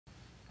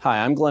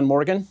Hi, I'm Glenn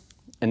Morgan,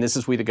 and this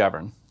is We the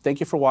Govern.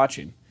 Thank you for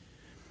watching.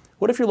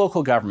 What if your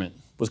local government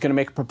was going to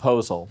make a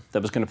proposal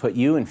that was going to put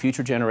you and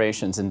future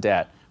generations in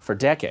debt for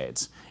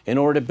decades in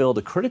order to build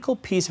a critical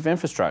piece of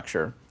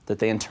infrastructure that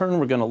they in turn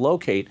were going to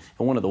locate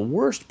in one of the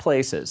worst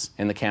places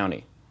in the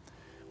county?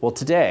 Well,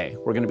 today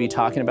we're going to be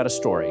talking about a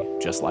story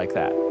just like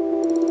that.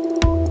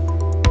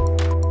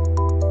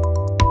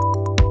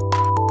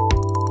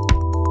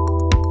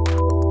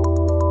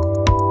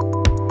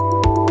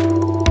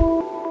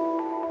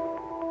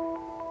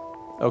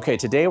 Okay,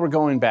 today we're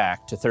going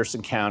back to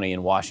Thurston County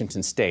in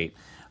Washington State,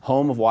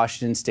 home of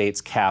Washington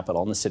State's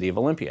capital in the city of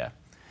Olympia.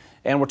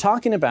 And we're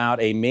talking about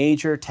a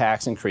major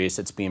tax increase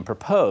that's being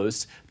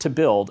proposed to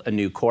build a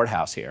new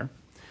courthouse here.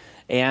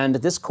 And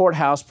this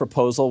courthouse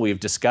proposal we've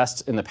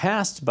discussed in the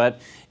past,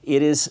 but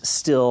it is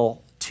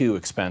still too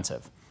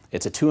expensive.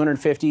 It's a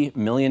 $250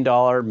 million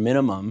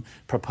minimum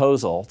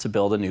proposal to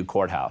build a new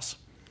courthouse.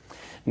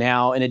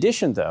 Now, in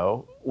addition,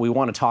 though, we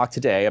want to talk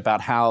today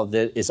about how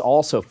that is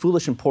also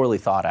foolish and poorly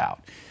thought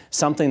out.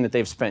 Something that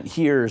they've spent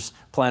years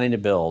planning to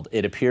build.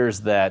 It appears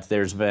that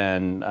there's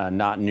been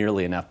not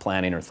nearly enough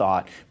planning or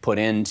thought put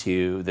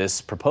into this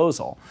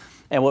proposal.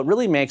 And what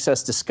really makes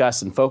us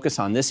discuss and focus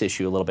on this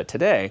issue a little bit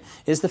today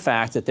is the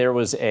fact that there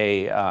was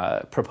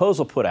a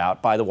proposal put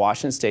out by the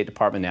Washington State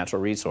Department of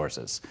Natural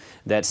Resources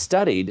that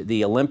studied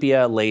the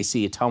Olympia,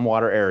 Lacey,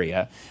 Tumwater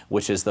area,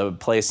 which is the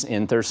place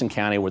in Thurston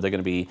County where they're going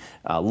to be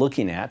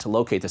looking at to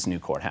locate this new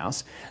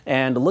courthouse,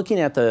 and looking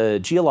at the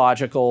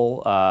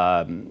geological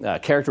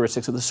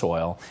characteristics of the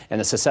soil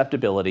and the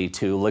susceptibility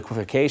to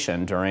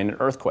liquefaction during an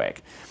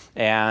earthquake.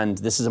 And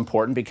this is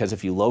important because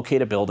if you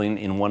locate a building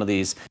in one of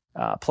these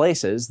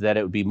places, that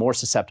it would be more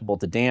susceptible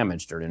to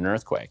damage during an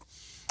earthquake.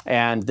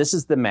 And this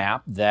is the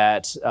map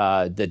that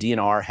the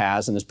DNR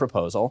has in this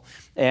proposal,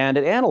 and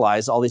it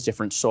analyzed all these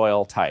different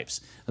soil types.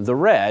 The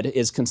red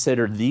is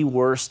considered the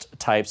worst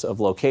types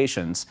of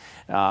locations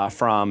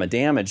from a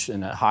damage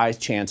and a high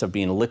chance of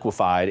being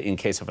liquefied in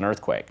case of an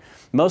earthquake,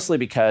 mostly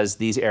because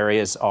these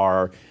areas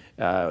are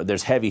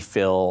there's heavy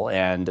fill,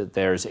 and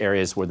there's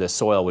areas where the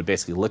soil would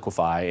basically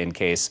liquefy in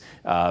case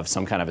of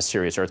some kind of a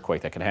serious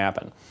earthquake that could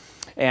happen.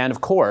 And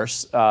of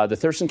course, the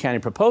Thurston County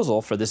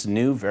proposal for this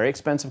new, very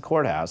expensive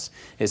courthouse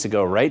is to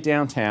go right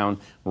downtown,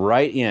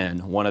 right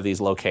in one of these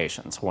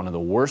locations, one of the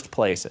worst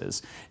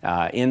places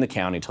in the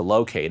county to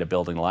locate a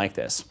building like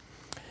this.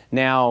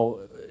 Now,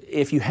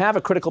 if you have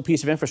a critical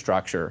piece of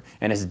infrastructure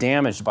and it's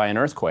damaged by an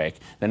earthquake,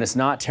 then it's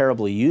not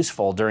terribly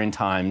useful during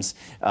times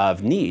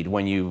of need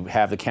when you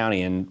have the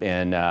county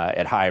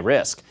at high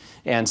risk.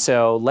 And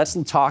so let's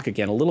talk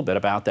again a little bit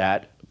about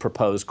that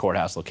proposed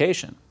courthouse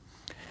location.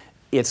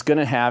 It's going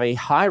to have a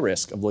high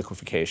risk of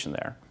liquefaction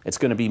there. It's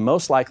going to be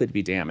most likely to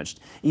be damaged.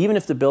 Even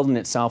if the building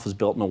itself is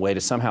built in a way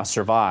to somehow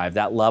survive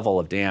that level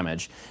of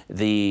damage,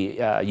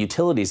 the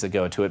utilities that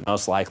go to it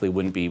most likely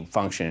wouldn't be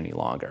functioning any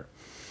longer.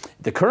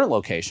 The current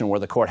location where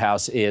the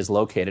courthouse is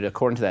located,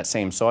 according to that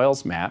same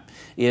soils map,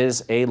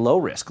 is a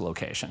low-risk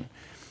location.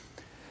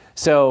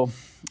 So,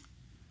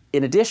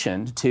 in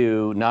addition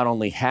to not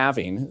only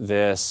having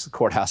this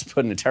courthouse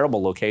put in a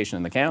terrible location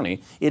in the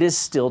county, it is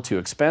still too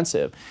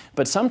expensive.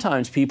 But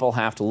sometimes people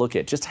have to look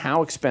at just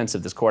how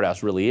expensive this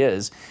courthouse really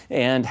is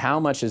and how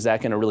much is that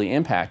going to really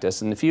impact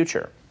us in the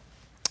future.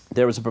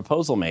 There was a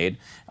proposal made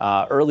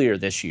earlier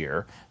this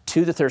year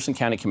to the Thurston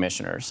County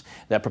Commissioners.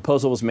 That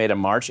proposal was made on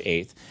March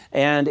 8th,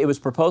 and it was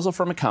a proposal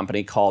from a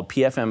company called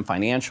PFM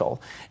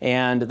Financial,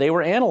 and they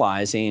were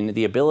analyzing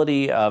the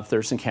ability of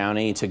Thurston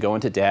County to go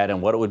into debt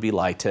and what it would be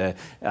like to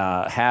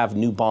have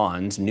new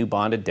bonds, new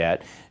bonded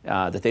debt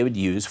that they would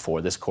use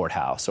for this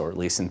courthouse, or at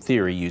least in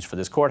theory use for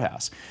this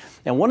courthouse.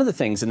 And one of the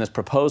things in this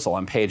proposal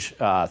on page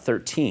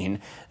 13,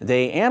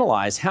 they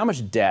analyze how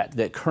much debt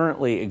that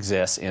currently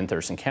exists in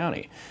Thurston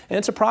County. And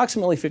it's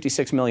approximately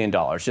 $56 million,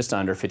 just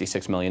under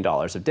 $56 million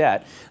of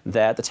debt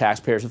that the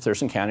taxpayers of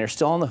Thurston County are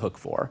still on the hook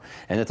for,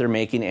 and that they're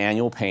making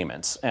annual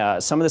payments.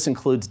 Some of this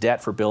includes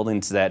debt for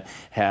buildings that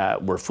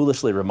were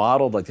foolishly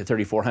remodeled, like the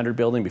 3400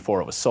 building before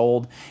it was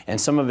sold,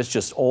 and some of it's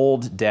just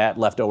old debt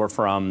left over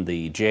from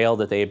the jail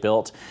that they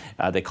built.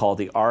 They call it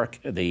the ARC,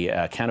 the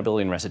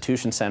Accountability and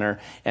Restitution Center,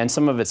 and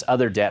some of it's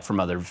other debt from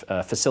other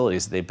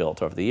facilities that they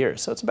built over the years.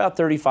 So it's about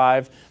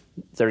 $36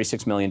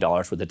 million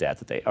worth of debt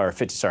that they, or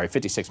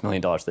 $56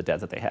 million worth of debt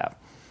that they have.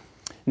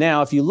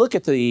 Now, if you look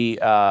at the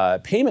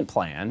payment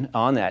plan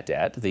on that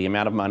debt, the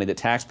amount of money that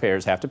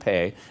taxpayers have to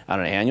pay on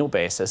an annual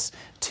basis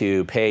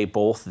to pay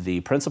both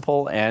the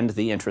principal and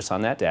the interest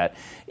on that debt,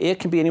 it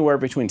can be anywhere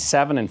between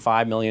 $7 and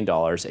 $5 million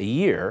a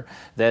year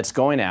that's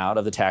going out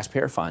of the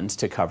taxpayer funds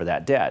to cover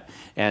that debt.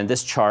 And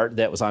this chart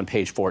that was on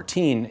page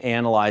 14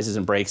 analyzes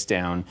and breaks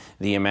down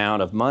the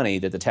amount of money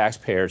that the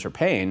taxpayers are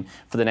paying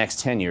for the next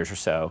 10 years or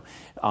so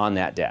on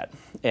that debt.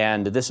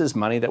 And this is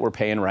money that we're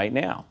paying right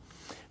now.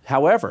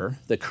 However,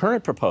 the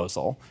current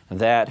proposal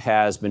that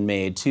has been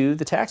made to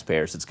the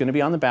taxpayers, it's going to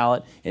be on the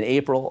ballot in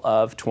April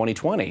of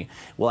 2020,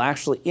 will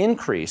actually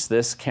increase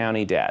this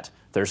county debt,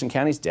 Thurston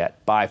County's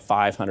debt, by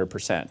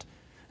 500%.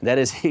 That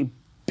is a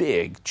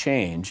big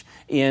change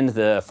in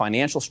the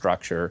financial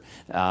structure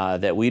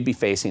that we'd be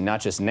facing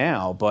not just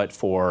now, but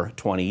for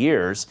 20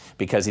 years,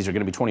 because these are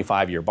going to be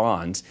 25-year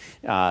bonds.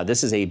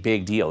 This is a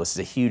big deal. This is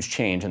a huge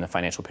change in the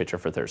financial picture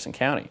for Thurston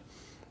County.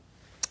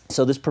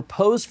 So this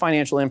proposed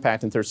financial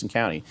impact in Thurston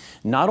County,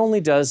 not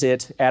only does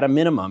it, at a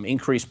minimum,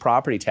 increase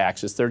property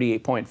taxes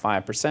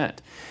 38.5%.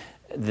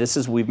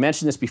 We've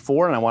mentioned this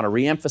before, and I want to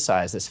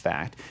reemphasize this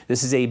fact.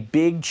 This is a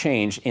big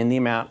change in the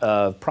amount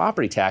of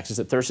property taxes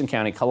that Thurston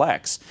County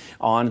collects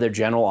on their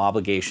general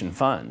obligation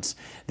funds.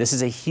 This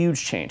is a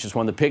huge change. It's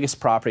one of the biggest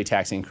property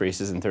tax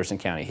increases in Thurston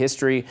County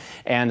history,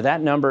 and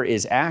that number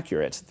is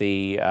accurate.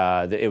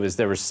 There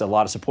was a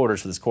lot of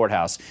supporters for this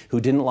courthouse who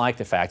didn't like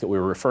the fact that we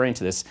were referring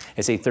to this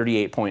as a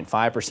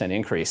 38.5%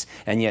 increase,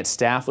 and yet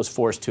staff was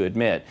forced to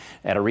admit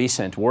at a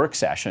recent work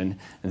session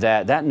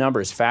that that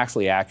number is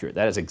factually accurate.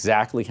 That is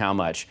exactly how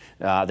much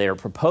they are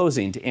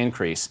proposing to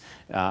increase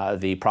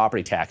the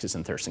property taxes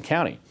in Thurston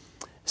County.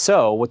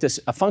 So what this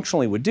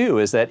functionally would do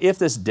is that if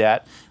this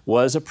debt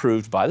was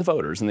approved by the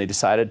voters and they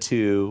decided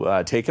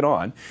to take it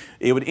on,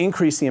 it would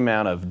increase the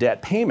amount of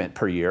debt payment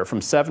per year from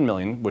 $7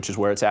 million, which is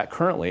where it's at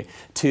currently,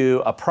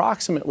 to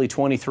approximately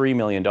 $23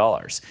 million.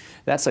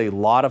 That's a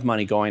lot of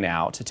money going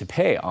out to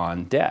pay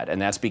on debt,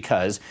 and that's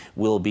because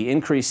we'll be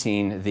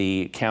increasing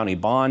the county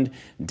bond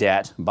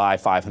debt by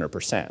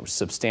 500%, which is a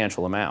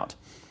substantial amount.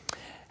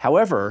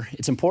 However,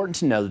 it's important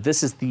to know that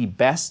this is the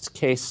best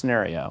case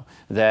scenario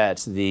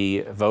that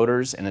the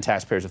voters and the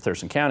taxpayers of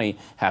Thurston County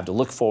have to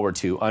look forward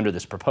to under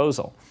this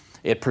proposal.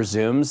 It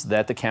presumes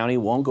that the county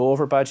won't go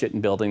over budget in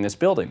building this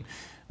building,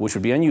 which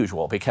would be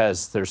unusual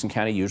because Thurston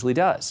County usually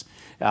does.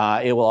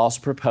 It will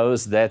also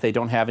propose that they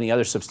don't have any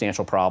other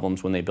substantial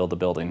problems when they build the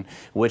building,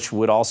 which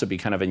would also be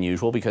kind of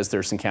unusual because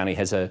Thurston County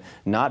has a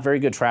not very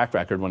good track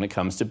record when it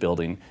comes to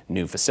building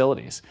new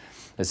facilities.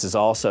 This is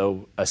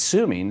also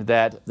assuming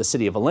that the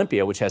city of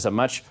Olympia, which has a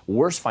much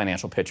worse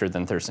financial picture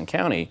than Thurston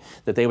County,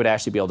 that they would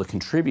actually be able to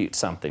contribute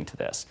something to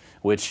this,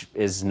 which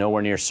is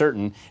nowhere near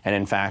certain. And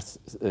in fact,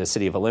 the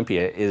city of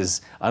Olympia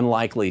is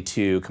unlikely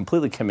to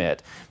completely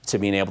commit to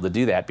being able to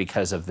do that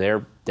because of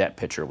their debt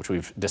picture, which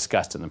we've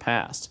discussed in the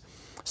past.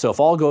 So if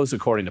all goes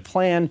according to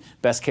plan,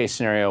 best case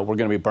scenario, we're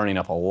going to be burning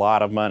up a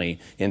lot of money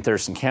in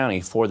Thurston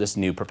County for this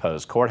new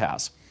proposed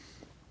courthouse.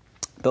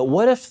 But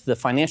what if the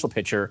financial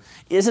picture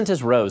isn't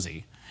as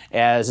rosy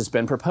as it's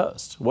been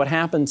proposed? What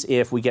happens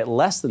if we get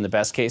less than the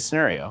best case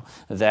scenario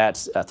that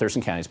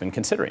Thurston County has been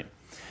considering?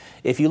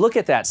 If you look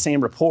at that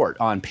same report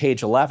on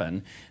page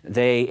 11,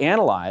 they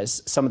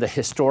analyze some of the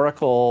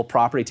historical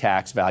property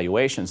tax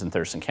valuations in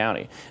Thurston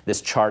County.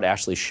 This chart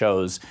actually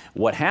shows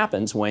what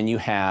happens when you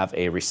have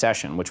a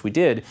recession, which we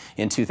did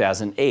in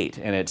 2008.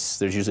 And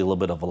there's usually a little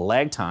bit of a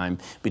lag time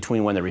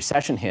between when the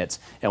recession hits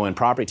and when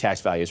property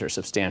tax values are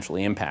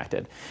substantially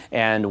impacted.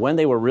 And when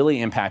they were really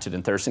impacted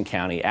in Thurston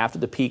County after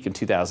the peak in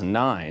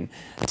 2009,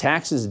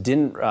 taxes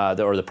didn't,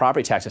 or the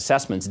property tax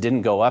assessments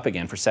didn't go up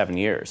again for 7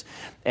 years.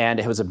 And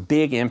it was a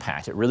big impact.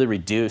 It really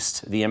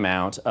reduced the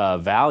amount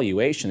of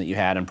valuation that you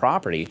had in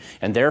property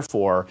and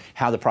therefore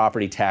how the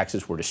property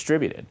taxes were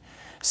distributed.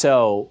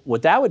 So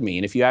what that would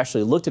mean if you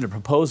actually looked at a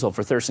proposal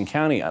for Thurston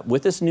County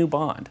with this new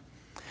bond,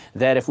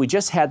 that if we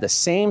just had the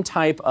same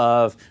type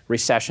of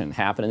recession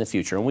happen in the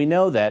future, and we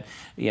know that,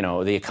 you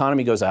know, the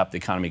economy goes up, the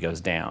economy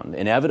goes down.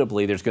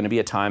 Inevitably, there's going to be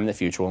a time in the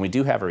future when we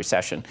do have a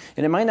recession,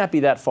 and it might not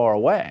be that far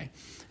away.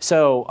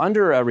 So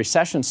under a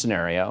recession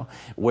scenario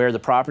where the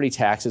property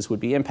taxes would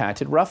be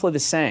impacted roughly the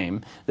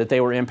same that they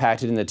were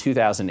impacted in the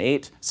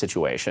 2008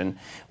 situation,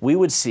 we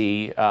would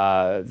see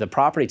the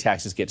property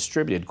taxes get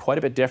distributed quite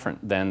a bit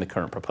different than the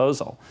current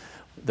proposal.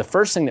 The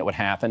first thing that would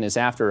happen is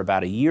after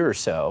about a year or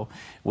so,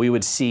 we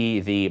would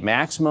see the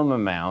maximum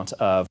amount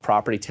of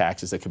property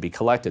taxes that could be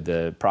collected,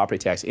 the property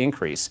tax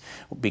increase,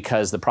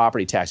 because the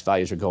property tax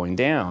values are going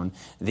down.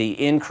 The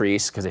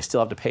increase, because they still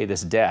have to pay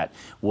this debt,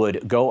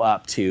 would go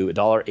up to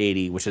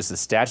 $1.80, which is the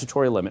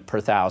statutory limit per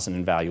thousand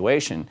in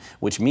valuation,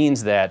 which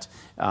means that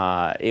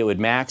it would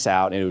max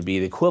out and it would be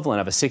the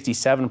equivalent of a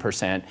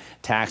 67%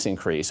 tax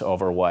increase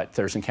over what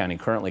Thurston County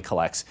currently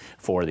collects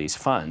for these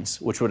funds,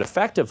 which would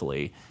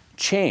effectively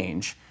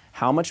change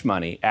how much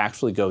money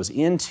actually goes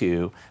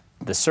into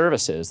the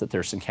services that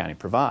Thurston County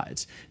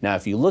provides. Now,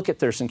 if you look at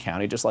Thurston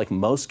County, just like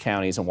most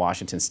counties in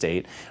Washington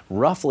State,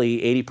 roughly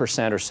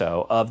 80% or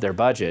so of their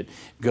budget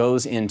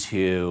goes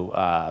into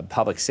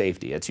public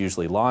safety. It's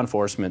usually law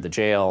enforcement, the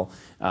jail,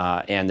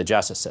 and the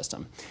justice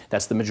system.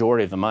 That's the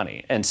majority of the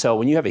money. And so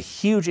when you have a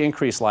huge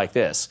increase like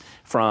this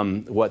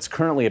from what's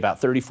currently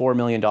about $34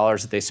 million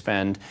that they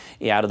spend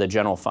out of the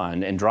general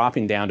fund and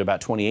dropping down to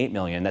about $28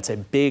 million, that's a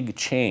big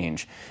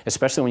change,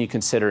 especially when you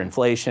consider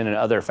inflation and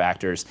other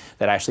factors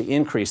that actually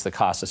increase the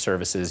cost of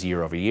services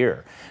year over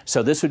year.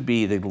 So this would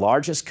be the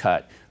largest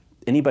cut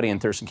anybody in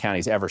Thurston County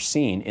has ever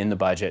seen in the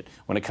budget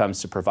when it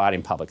comes to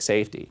providing public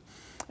safety.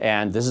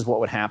 And this is what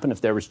would happen if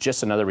there was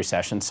just another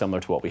recession similar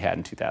to what we had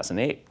in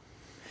 2008.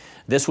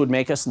 This would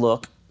make us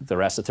look, the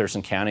rest of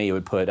Thurston County, it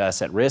would put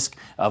us at risk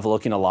of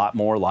looking a lot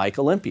more like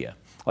Olympia.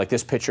 like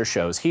this picture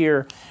shows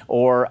here,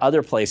 or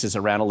other places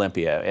around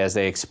Olympia as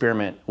they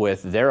experiment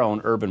with their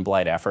own urban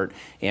blight effort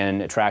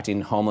in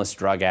attracting homeless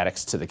drug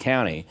addicts to the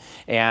county.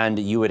 And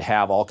you would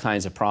have all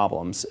kinds of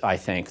problems, I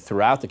think,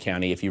 throughout the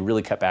county if you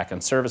really cut back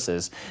on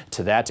services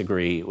to that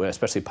degree,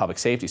 especially public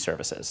safety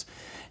services.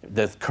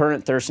 The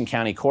current Thurston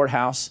County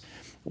Courthouse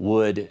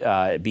would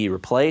be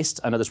replaced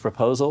under this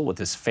proposal with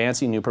this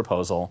fancy new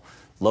proposal,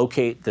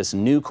 locate this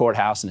new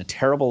courthouse in a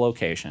terrible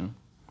location,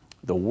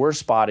 the worst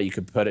spot you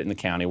could put it in the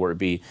county, where it would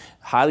be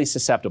highly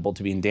susceptible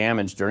to being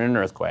damaged during an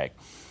earthquake,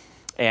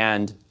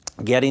 and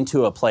getting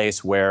to a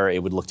place where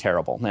it would look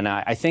terrible. And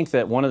I think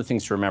that one of the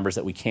things to remember is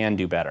that we can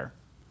do better.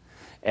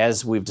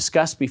 As we've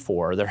discussed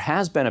before, there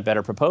has been a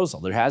better proposal.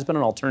 There has been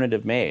an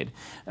alternative made.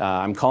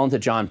 I'm calling the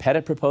John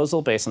Pettit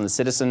proposal based on the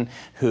citizen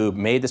who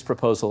made this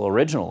proposal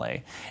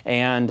originally.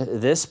 And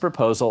this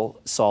proposal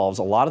solves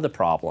a lot of the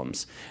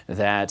problems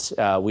that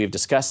we've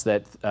discussed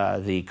that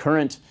the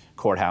current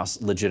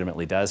courthouse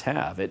legitimately does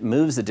have. It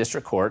moves the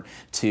district court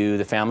to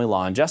the Family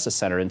Law and Justice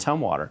Center in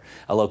Tumwater,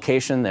 a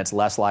location that's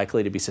less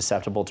likely to be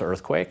susceptible to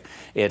earthquake.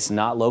 It's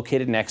not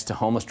located next to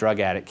homeless drug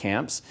addict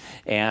camps,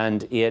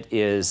 and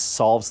it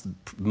solves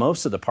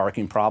most of the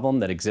parking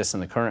problem that exists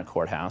in the current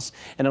courthouse,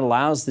 and it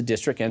allows the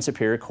district and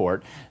Superior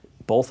Court,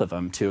 both of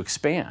them, to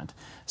expand.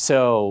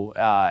 So,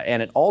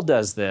 and it all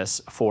does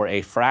this for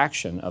a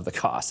fraction of the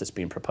cost that's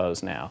being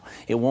proposed now.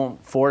 It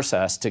won't force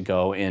us to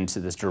go into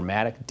this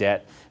dramatic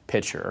debt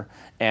picture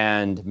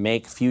and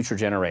make future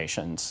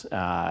generations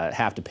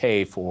have to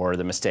pay for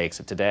the mistakes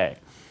of today.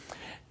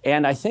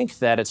 And I think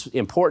that it's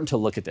important to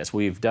look at this.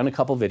 We've done a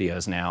couple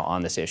videos now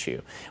on this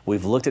issue.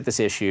 We've looked at this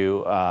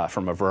issue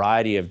from a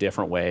variety of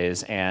different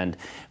ways, and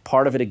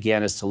part of it,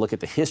 again, is to look at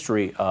the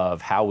history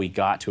of how we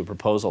got to a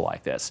proposal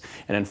like this.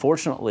 And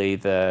unfortunately,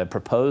 the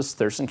proposed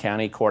Thurston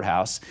County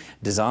Courthouse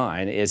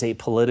design is a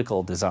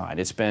political design.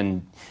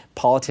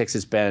 Politics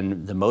has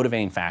been the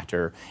motivating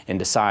factor in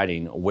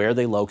deciding where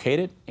they locate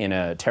it in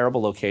a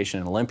terrible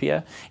location in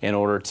Olympia in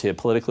order to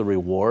politically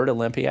reward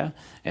Olympia,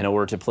 in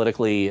order to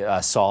politically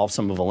solve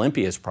some of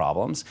Olympia's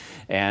problems,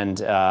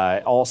 and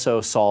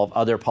also solve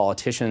other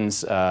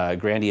politicians'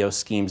 grandiose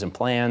schemes and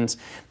plans,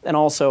 and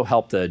also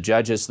help the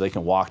judges so they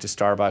can walk to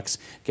Starbucks,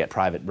 get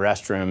private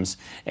restrooms,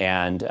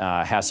 and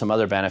have some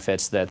other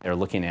benefits that they're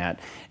looking at.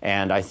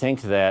 And I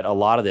think that a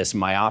lot of this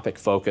myopic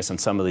focus on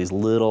some of these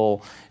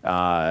little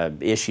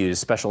issues,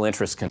 special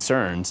interest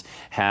concerns,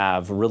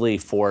 have really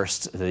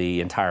forced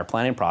the entire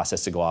planning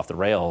process to go off the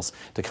rails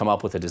to come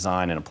up with a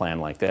design and a plan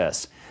like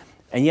this.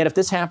 And yet, if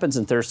this happens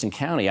in Thurston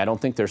County, I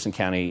don't think Thurston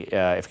County,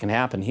 if it can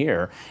happen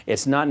here,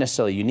 it's not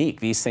necessarily unique.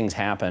 These things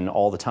happen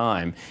all the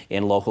time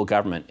in local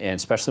government, and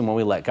especially when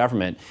we let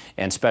government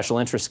and special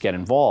interests get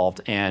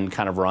involved and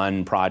kind of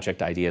run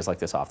project ideas like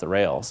this off the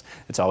rails.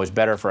 It's always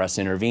better for us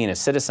to intervene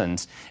as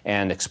citizens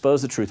and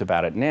expose the truth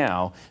about it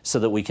now so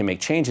that we can make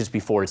changes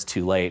before it's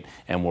too late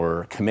and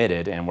we're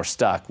committed and we're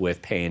stuck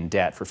with paying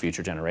debt for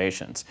future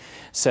generations.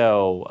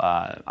 So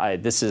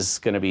this is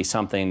going to be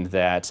something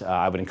that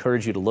I would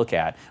encourage you to look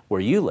at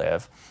where you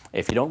live.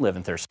 If you don't live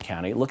in Thurston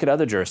County, look at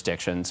other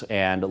jurisdictions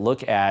and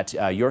look at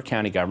your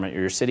county government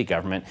or your city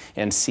government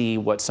and see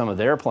what some of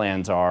their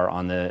plans are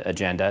on the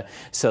agenda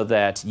so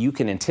that you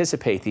can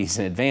anticipate these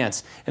in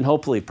advance and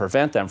hopefully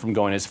prevent them from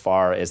going as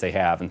far as they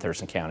have in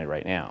Thurston County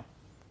right now.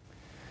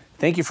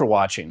 Thank you for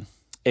watching.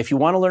 If you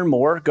want to learn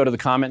more, go to the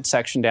comment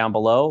section down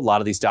below. A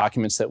lot of these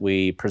documents that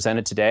we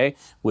presented today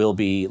will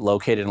be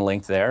located and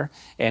linked there.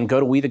 And go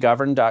to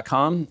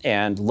wethegovern.com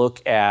and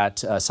look at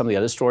some of the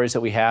other stories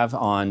that we have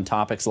on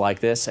topics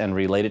like this and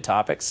related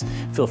topics.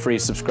 Feel free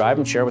to subscribe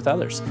and share with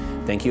others.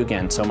 Thank you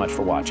again so much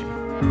for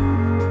watching.